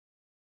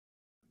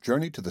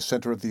Journey to the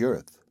Center of the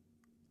Earth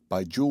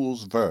by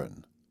Jules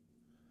Verne.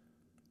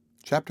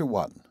 Chapter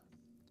 1.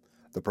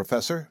 The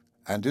Professor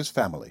and His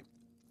Family.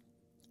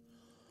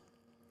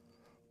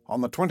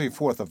 On the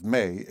 24th of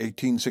May,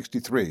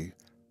 1863,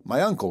 my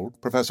uncle,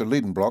 Professor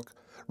Liedenbrock,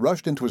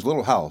 rushed into his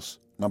little house,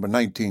 number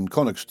 19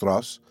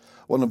 Königstrasse,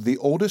 one of the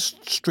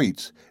oldest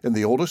streets in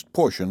the oldest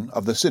portion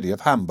of the city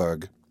of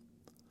Hamburg.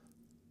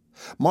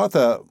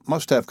 Martha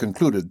must have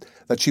concluded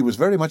that she was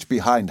very much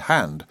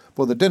behindhand,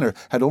 for the dinner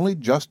had only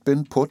just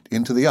been put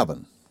into the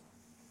oven.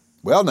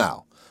 "Well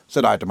now,"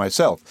 said I to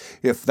myself,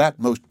 "if that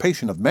most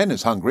patient of men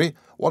is hungry,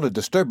 what a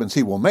disturbance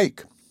he will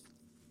make."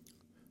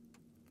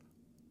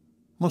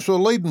 "Monsieur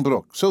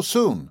Liedenbrock, so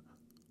soon?"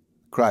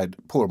 cried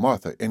poor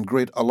Martha in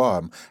great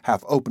alarm,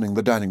 half opening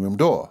the dining-room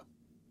door.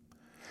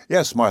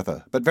 "Yes,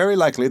 Martha, but very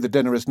likely the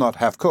dinner is not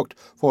half cooked,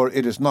 for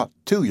it is not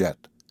 2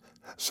 yet.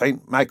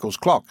 St. Michael's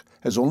clock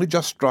has only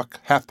just struck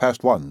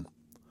 1:30.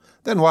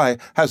 "Then why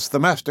has the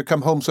master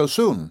come home so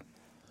soon?"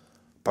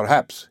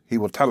 "Perhaps he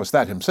will tell us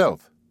that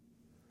himself."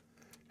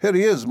 "Here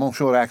he is,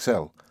 Monsieur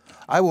Axel.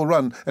 I will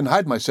run and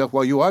hide myself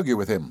while you argue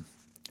with him."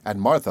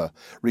 And Martha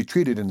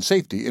retreated in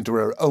safety into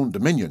her own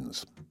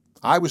dominions.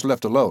 I was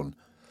left alone.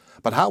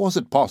 But how was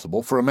it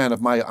possible for a man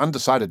of my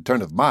undecided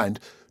turn of mind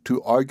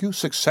to argue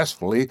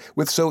successfully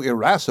with so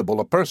irascible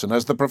a person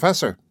as the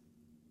Professor?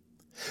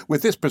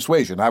 With this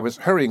persuasion, I was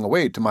hurrying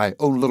away to my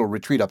own little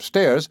retreat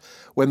upstairs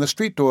when the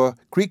street door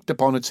creaked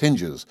upon its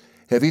hinges.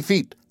 Heavy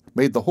feet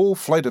made the whole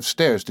flight of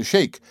stairs to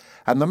shake,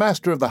 and the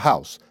master of the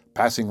house,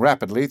 passing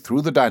rapidly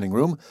through the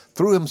dining-room,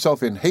 threw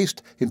himself in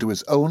haste into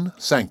his own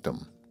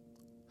sanctum.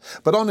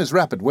 But on his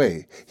rapid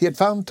way, he had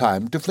found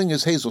time to fling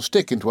his hazel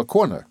stick into a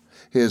corner,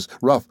 his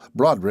rough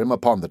broadbrim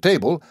upon the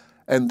table,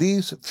 and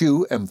these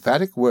few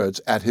emphatic words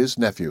at his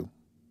nephew: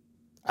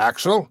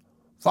 "Axel,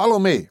 follow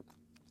me."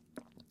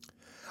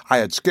 I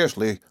had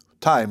scarcely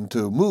time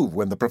to move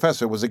when the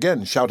Professor was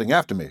again shouting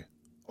after me,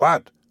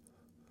 "What?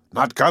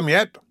 Not come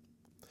yet?"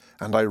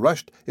 And I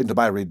rushed into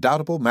my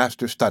redoubtable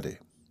master's study.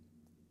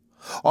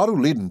 Otto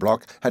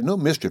Liedenbrock had no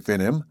mischief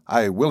in him,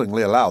 I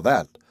willingly allow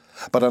that,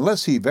 but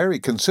unless he very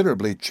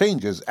considerably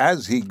changes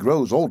as he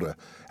grows older,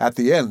 at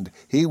the end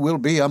he will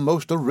be a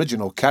most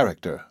original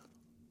character.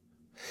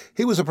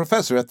 He was a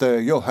professor at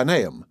the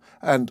Johanneum,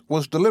 and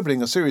was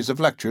delivering a series of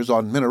lectures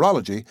on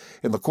mineralogy,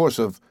 in the course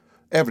of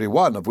every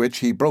one of which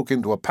he broke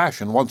into a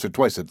passion once or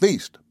twice at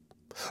least.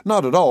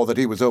 Not at all that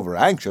he was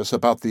over-anxious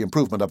about the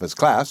improvement of his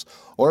class,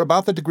 or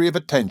about the degree of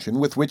attention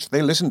with which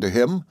they listened to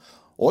him,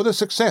 or the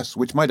success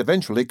which might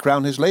eventually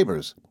crown his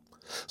labors.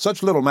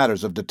 Such little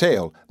matters of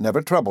detail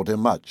never troubled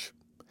him much.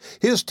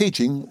 His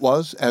teaching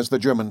was, as the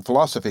German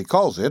philosophy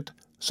calls it,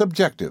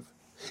 subjective.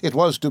 It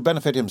was to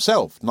benefit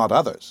himself, not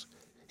others.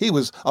 He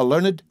was a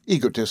learned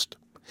egotist.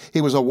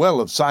 He was a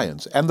well of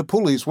science, and the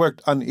pulleys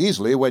worked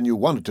uneasily when you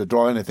wanted to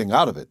draw anything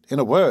out of it. In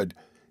a word,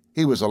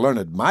 he was a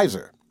learned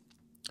miser.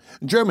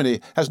 Germany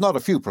has not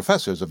a few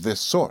professors of this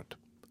sort.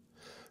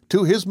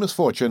 To his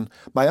misfortune,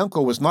 my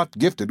uncle was not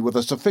gifted with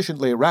a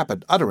sufficiently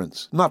rapid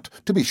utterance, not,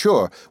 to be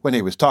sure, when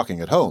he was talking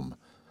at home,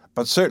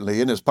 but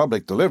certainly in his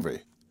public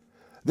delivery.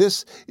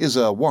 This is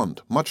a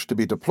want much to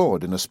be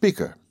deplored in a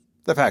speaker.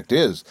 The fact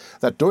is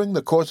that during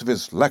the course of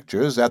his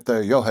lectures at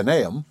the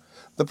Johanneum,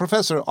 the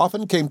Professor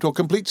often came to a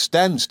complete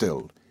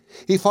standstill.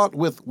 He fought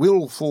with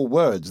willful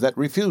words that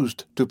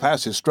refused to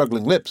pass his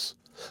struggling lips,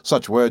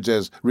 such words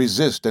as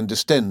resist and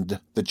distend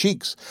the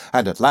cheeks,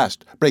 and at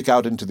last break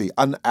out into the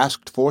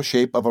unasked-for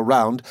shape of a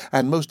round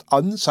and most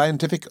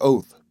unscientific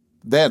oath.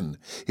 Then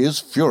his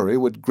fury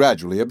would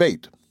gradually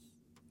abate.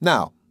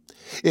 Now,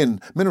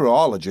 in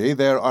mineralogy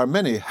there are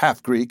many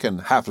half-Greek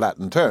and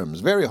half-Latin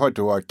terms, very hard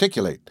to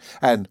articulate,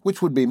 and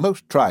which would be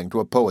most trying to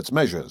a poet's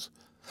measures.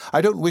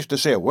 I don't wish to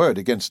say a word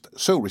against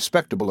so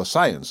respectable a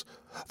science.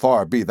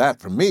 Far be that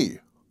from me.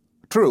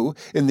 True,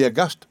 in the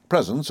august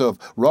presence of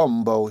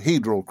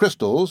rhombohedral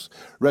crystals,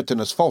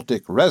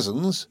 retinasphaltic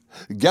resins,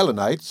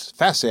 galenites,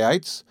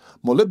 fasciites,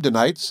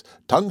 molybdenites,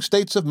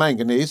 tungstates of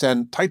manganese,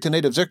 and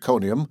titanate of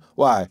zirconium,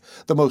 why,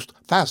 the most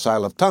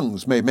facile of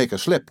tongues may make a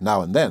slip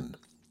now and then.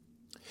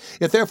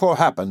 It therefore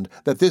happened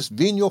that this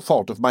venial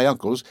fault of my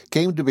uncle's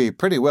came to be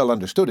pretty well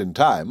understood in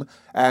time,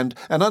 and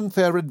an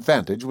unfair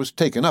advantage was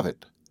taken of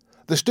it.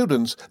 The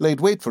students laid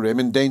wait for him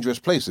in dangerous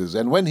places,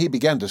 and when he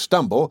began to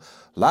stumble,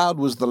 loud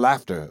was the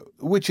laughter,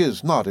 which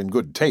is not in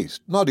good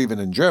taste, not even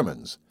in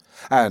Germans.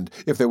 And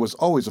if there was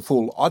always a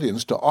full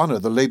audience to honor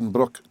the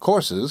Liedenbrock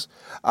courses,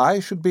 I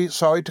should be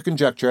sorry to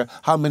conjecture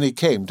how many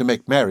came to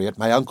make merry at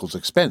my uncle's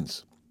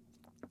expense.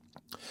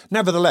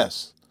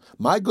 Nevertheless,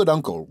 my good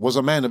uncle was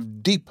a man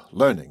of deep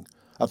learning,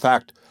 a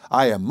fact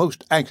I am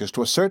most anxious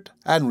to assert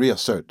and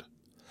reassert.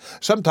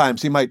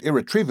 Sometimes he might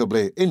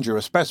irretrievably injure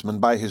a specimen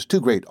by his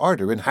too great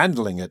ardor in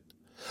handling it,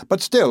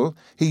 but still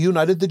he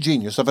united the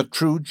genius of a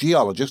true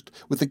geologist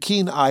with the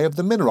keen eye of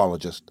the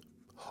mineralogist.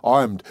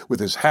 Armed with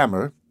his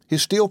hammer,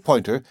 his steel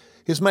pointer,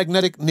 his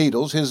magnetic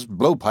needles, his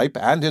blowpipe,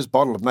 and his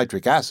bottle of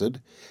nitric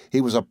acid,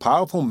 he was a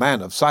powerful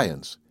man of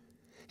science.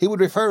 He would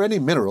refer any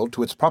mineral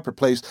to its proper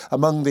place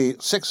among the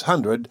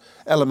 600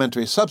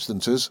 elementary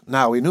substances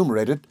now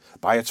enumerated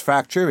by its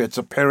fracture, its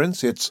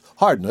appearance, its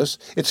hardness,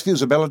 its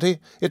fusibility,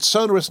 its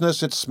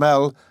sonorousness, its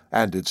smell,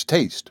 and its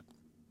taste.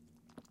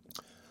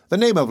 The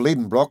name of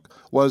Liedenbrock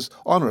was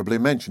honorably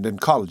mentioned in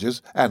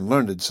colleges and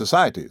learned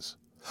societies.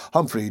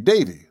 Humphrey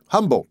Davy,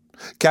 Humboldt,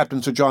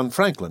 Captain Sir John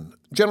Franklin,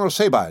 General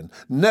Sabine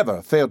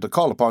never failed to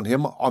call upon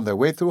him on their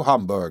way through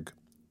Hamburg.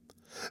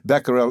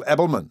 Becquerel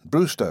Ebelman,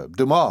 Brewster,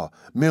 Dumas,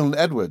 Milne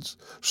Edwards,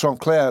 St.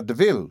 Clair de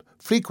Ville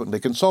frequently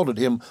consulted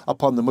him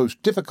upon the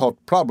most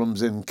difficult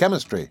problems in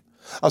chemistry,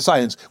 a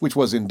science which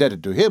was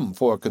indebted to him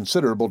for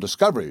considerable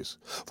discoveries,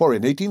 for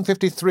in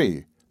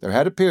 1853 there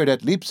had appeared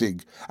at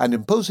Leipzig an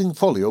imposing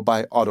folio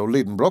by Otto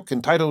Liedenbrock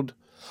entitled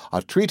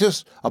A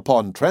Treatise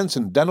upon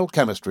Transcendental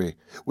Chemistry,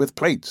 with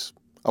plates,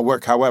 a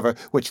work, however,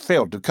 which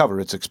failed to cover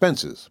its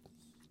expenses.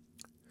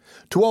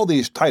 To all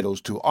these titles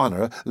to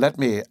honor, let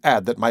me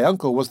add that my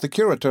uncle was the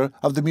curator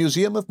of the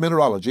Museum of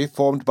Mineralogy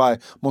formed by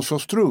Monsieur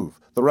Struve,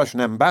 the Russian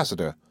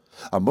ambassador,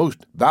 a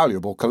most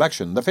valuable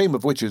collection, the fame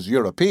of which is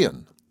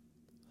European.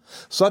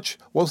 Such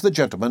was the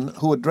gentleman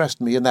who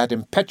addressed me in that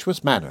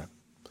impetuous manner.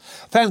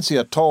 Fancy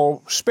a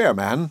tall, spare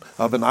man,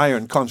 of an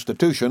iron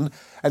constitution,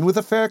 and with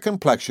a fair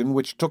complexion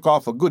which took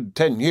off a good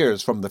 10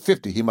 years from the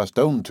 50 he must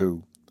own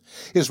to.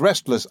 His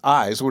restless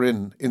eyes were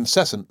in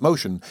incessant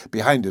motion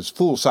behind his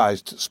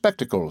full-sized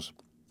spectacles.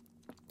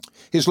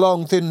 His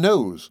long, thin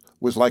nose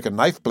was like a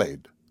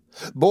knife-blade.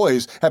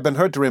 Boys have been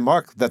heard to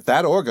remark that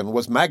that organ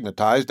was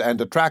magnetized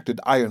and attracted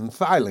iron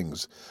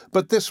filings,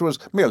 but this was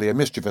merely a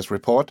mischievous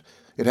report.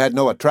 It had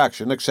no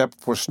attraction except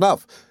for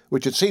snuff,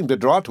 which it seemed to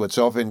draw to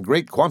itself in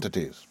great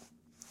quantities.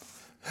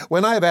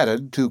 When I have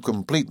added, to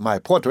complete my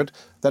portrait,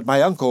 that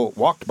my uncle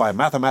walked by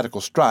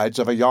mathematical strides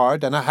of 1.5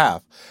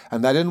 yards,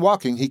 and that in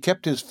walking he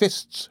kept his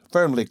fists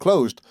firmly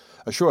closed,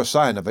 a sure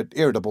sign of an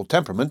irritable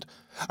temperament,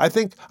 I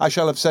think I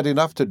shall have said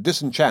enough to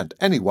disenchant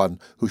anyone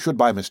who should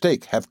by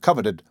mistake have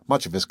coveted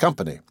much of his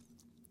company.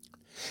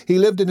 He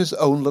lived in his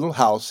own little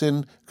house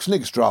in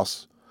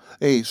Knigstrasse,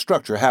 a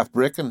structure half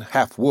brick and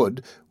half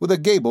wood, with a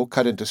gable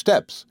cut into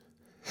steps.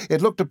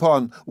 It looked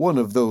upon one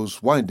of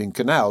those winding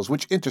canals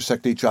which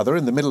intersect each other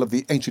in the middle of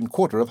the ancient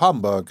quarter of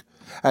Hamburg,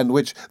 and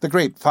which the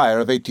great fire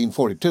of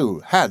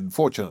 1842 had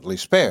fortunately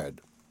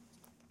spared.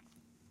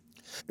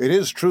 It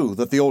is true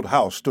that the old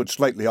house stood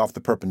slightly off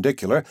the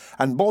perpendicular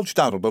and bulged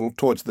out a little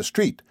towards the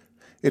street.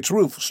 Its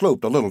roof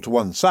sloped a little to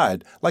one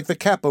side, like the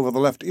cap over the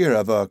left ear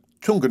of a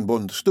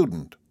Tugendbund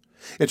student.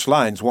 Its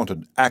lines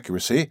wanted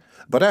accuracy,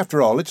 but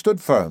after all it stood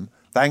firm,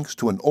 thanks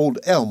to an old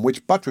elm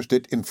which buttressed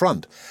it in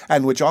front,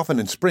 and which often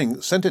in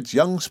spring sent its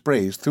young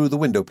sprays through the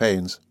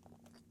window-panes.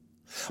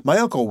 My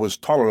uncle was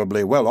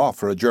tolerably well off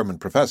for a German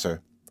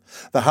professor.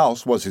 The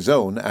house was his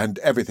own, and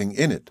everything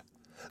in it.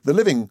 The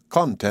living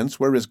contents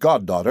were his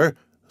goddaughter,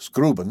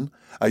 Scruben,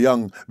 a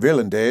young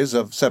Virlandaise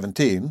of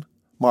 17,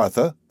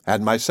 Martha,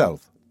 and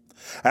myself.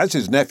 As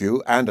his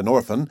nephew and an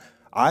orphan,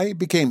 I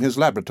became his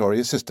laboratory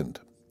assistant.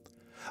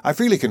 I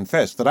freely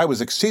confess that I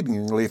was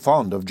exceedingly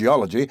fond of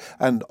geology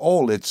and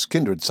all its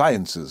kindred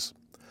sciences.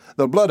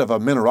 The blood of a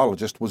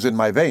mineralogist was in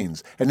my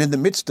veins, and in the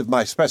midst of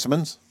my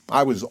specimens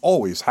I was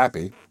always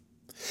happy.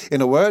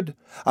 In a word,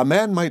 a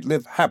man might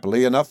live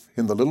happily enough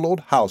in the little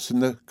old house in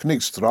the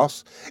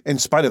Knigstrasse, in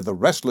spite of the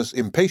restless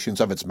impatience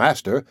of its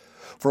master,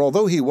 for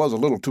although he was a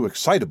little too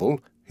excitable,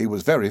 he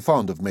was very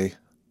fond of me.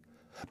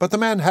 But the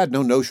man had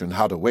no notion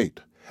how to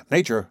wait.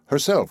 Nature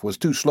herself was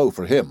too slow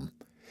for him.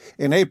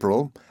 In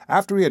April,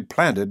 after he had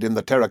planted in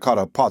the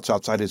terracotta pots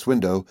outside his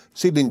window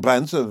seedling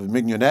plants of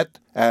mignonette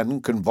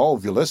and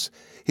convolvulus,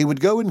 he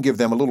would go and give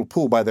them a little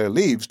pull by their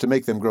leaves to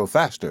make them grow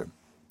faster.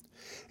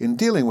 In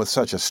dealing with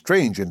such a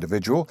strange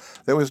individual,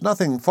 there was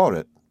nothing for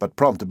it but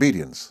prompt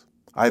obedience.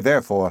 I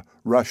therefore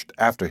rushed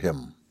after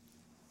him.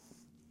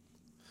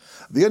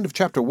 The end of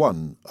Chapter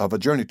 1 of A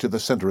Journey to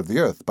the Center of the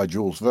Earth by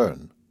Jules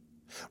Verne.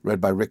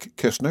 Read by Rick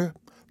Kistner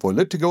for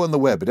Lit2Go on the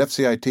web at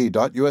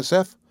fcit.usf.edu.